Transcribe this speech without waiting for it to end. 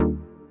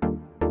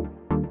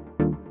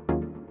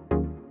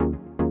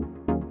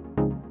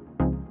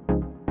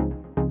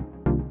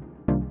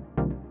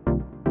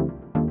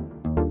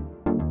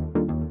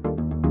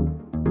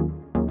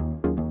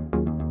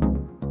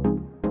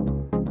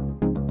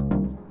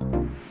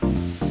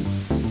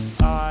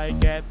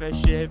the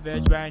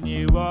shivers when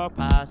you walk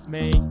past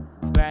me,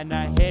 when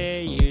I hear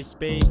you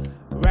speak,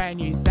 when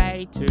you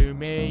say to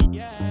me,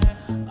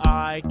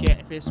 I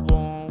get this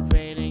warm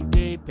feeling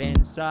deep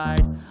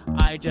inside.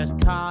 I just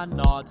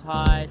cannot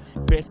hide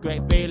this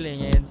great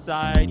feeling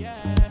inside.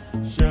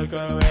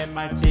 Sugar in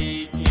my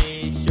tea,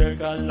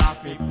 sugar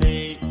love me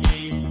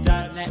please,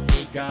 don't let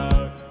me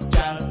go,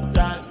 just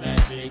don't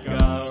let me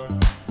go.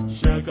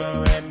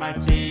 Sugar in my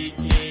tea,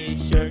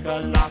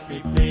 sugar love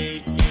me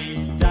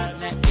please, don't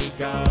let me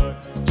go,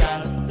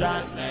 just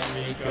don't let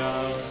me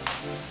go.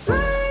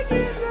 When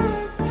you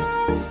look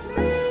past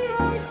me,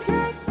 I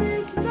get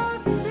this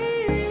lovely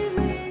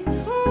feeling.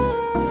 Oh,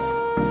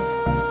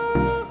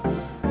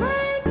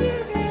 when you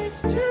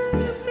next to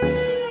me,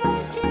 I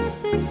get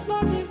this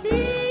lovely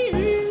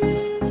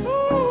feeling. Oh,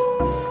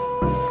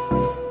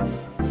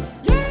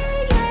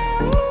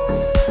 yeah,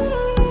 ooh,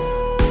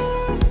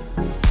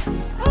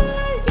 I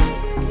get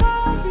this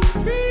lovely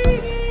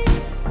feeling.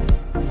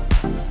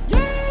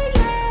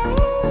 Yeah,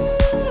 ooh,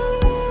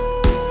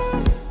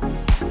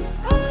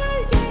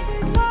 I get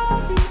this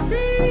lovely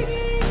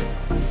feeling.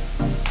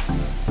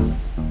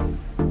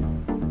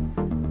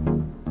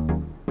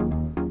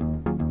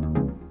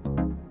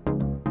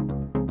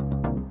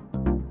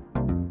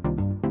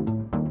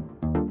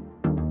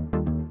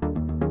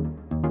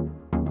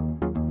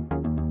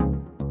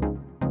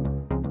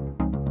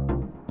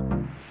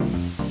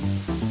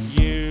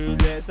 You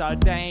lips are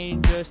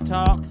dangerous,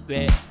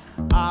 toxic.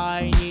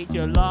 I need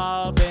your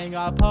loving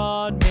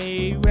upon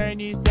me. When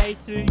you say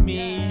to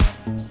me,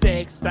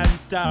 sticks and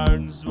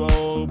stones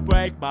will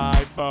break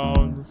my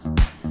bones,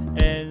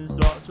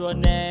 insults will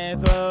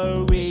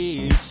never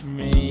reach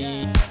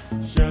me.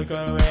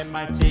 Sugar in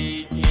my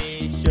tea,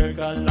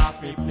 sugar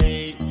love me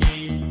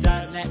please,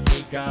 don't let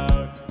me go,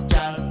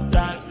 just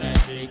don't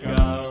let me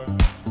go.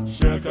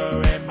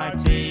 Sugar in my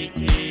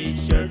tea,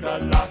 sugar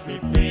love me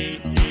please.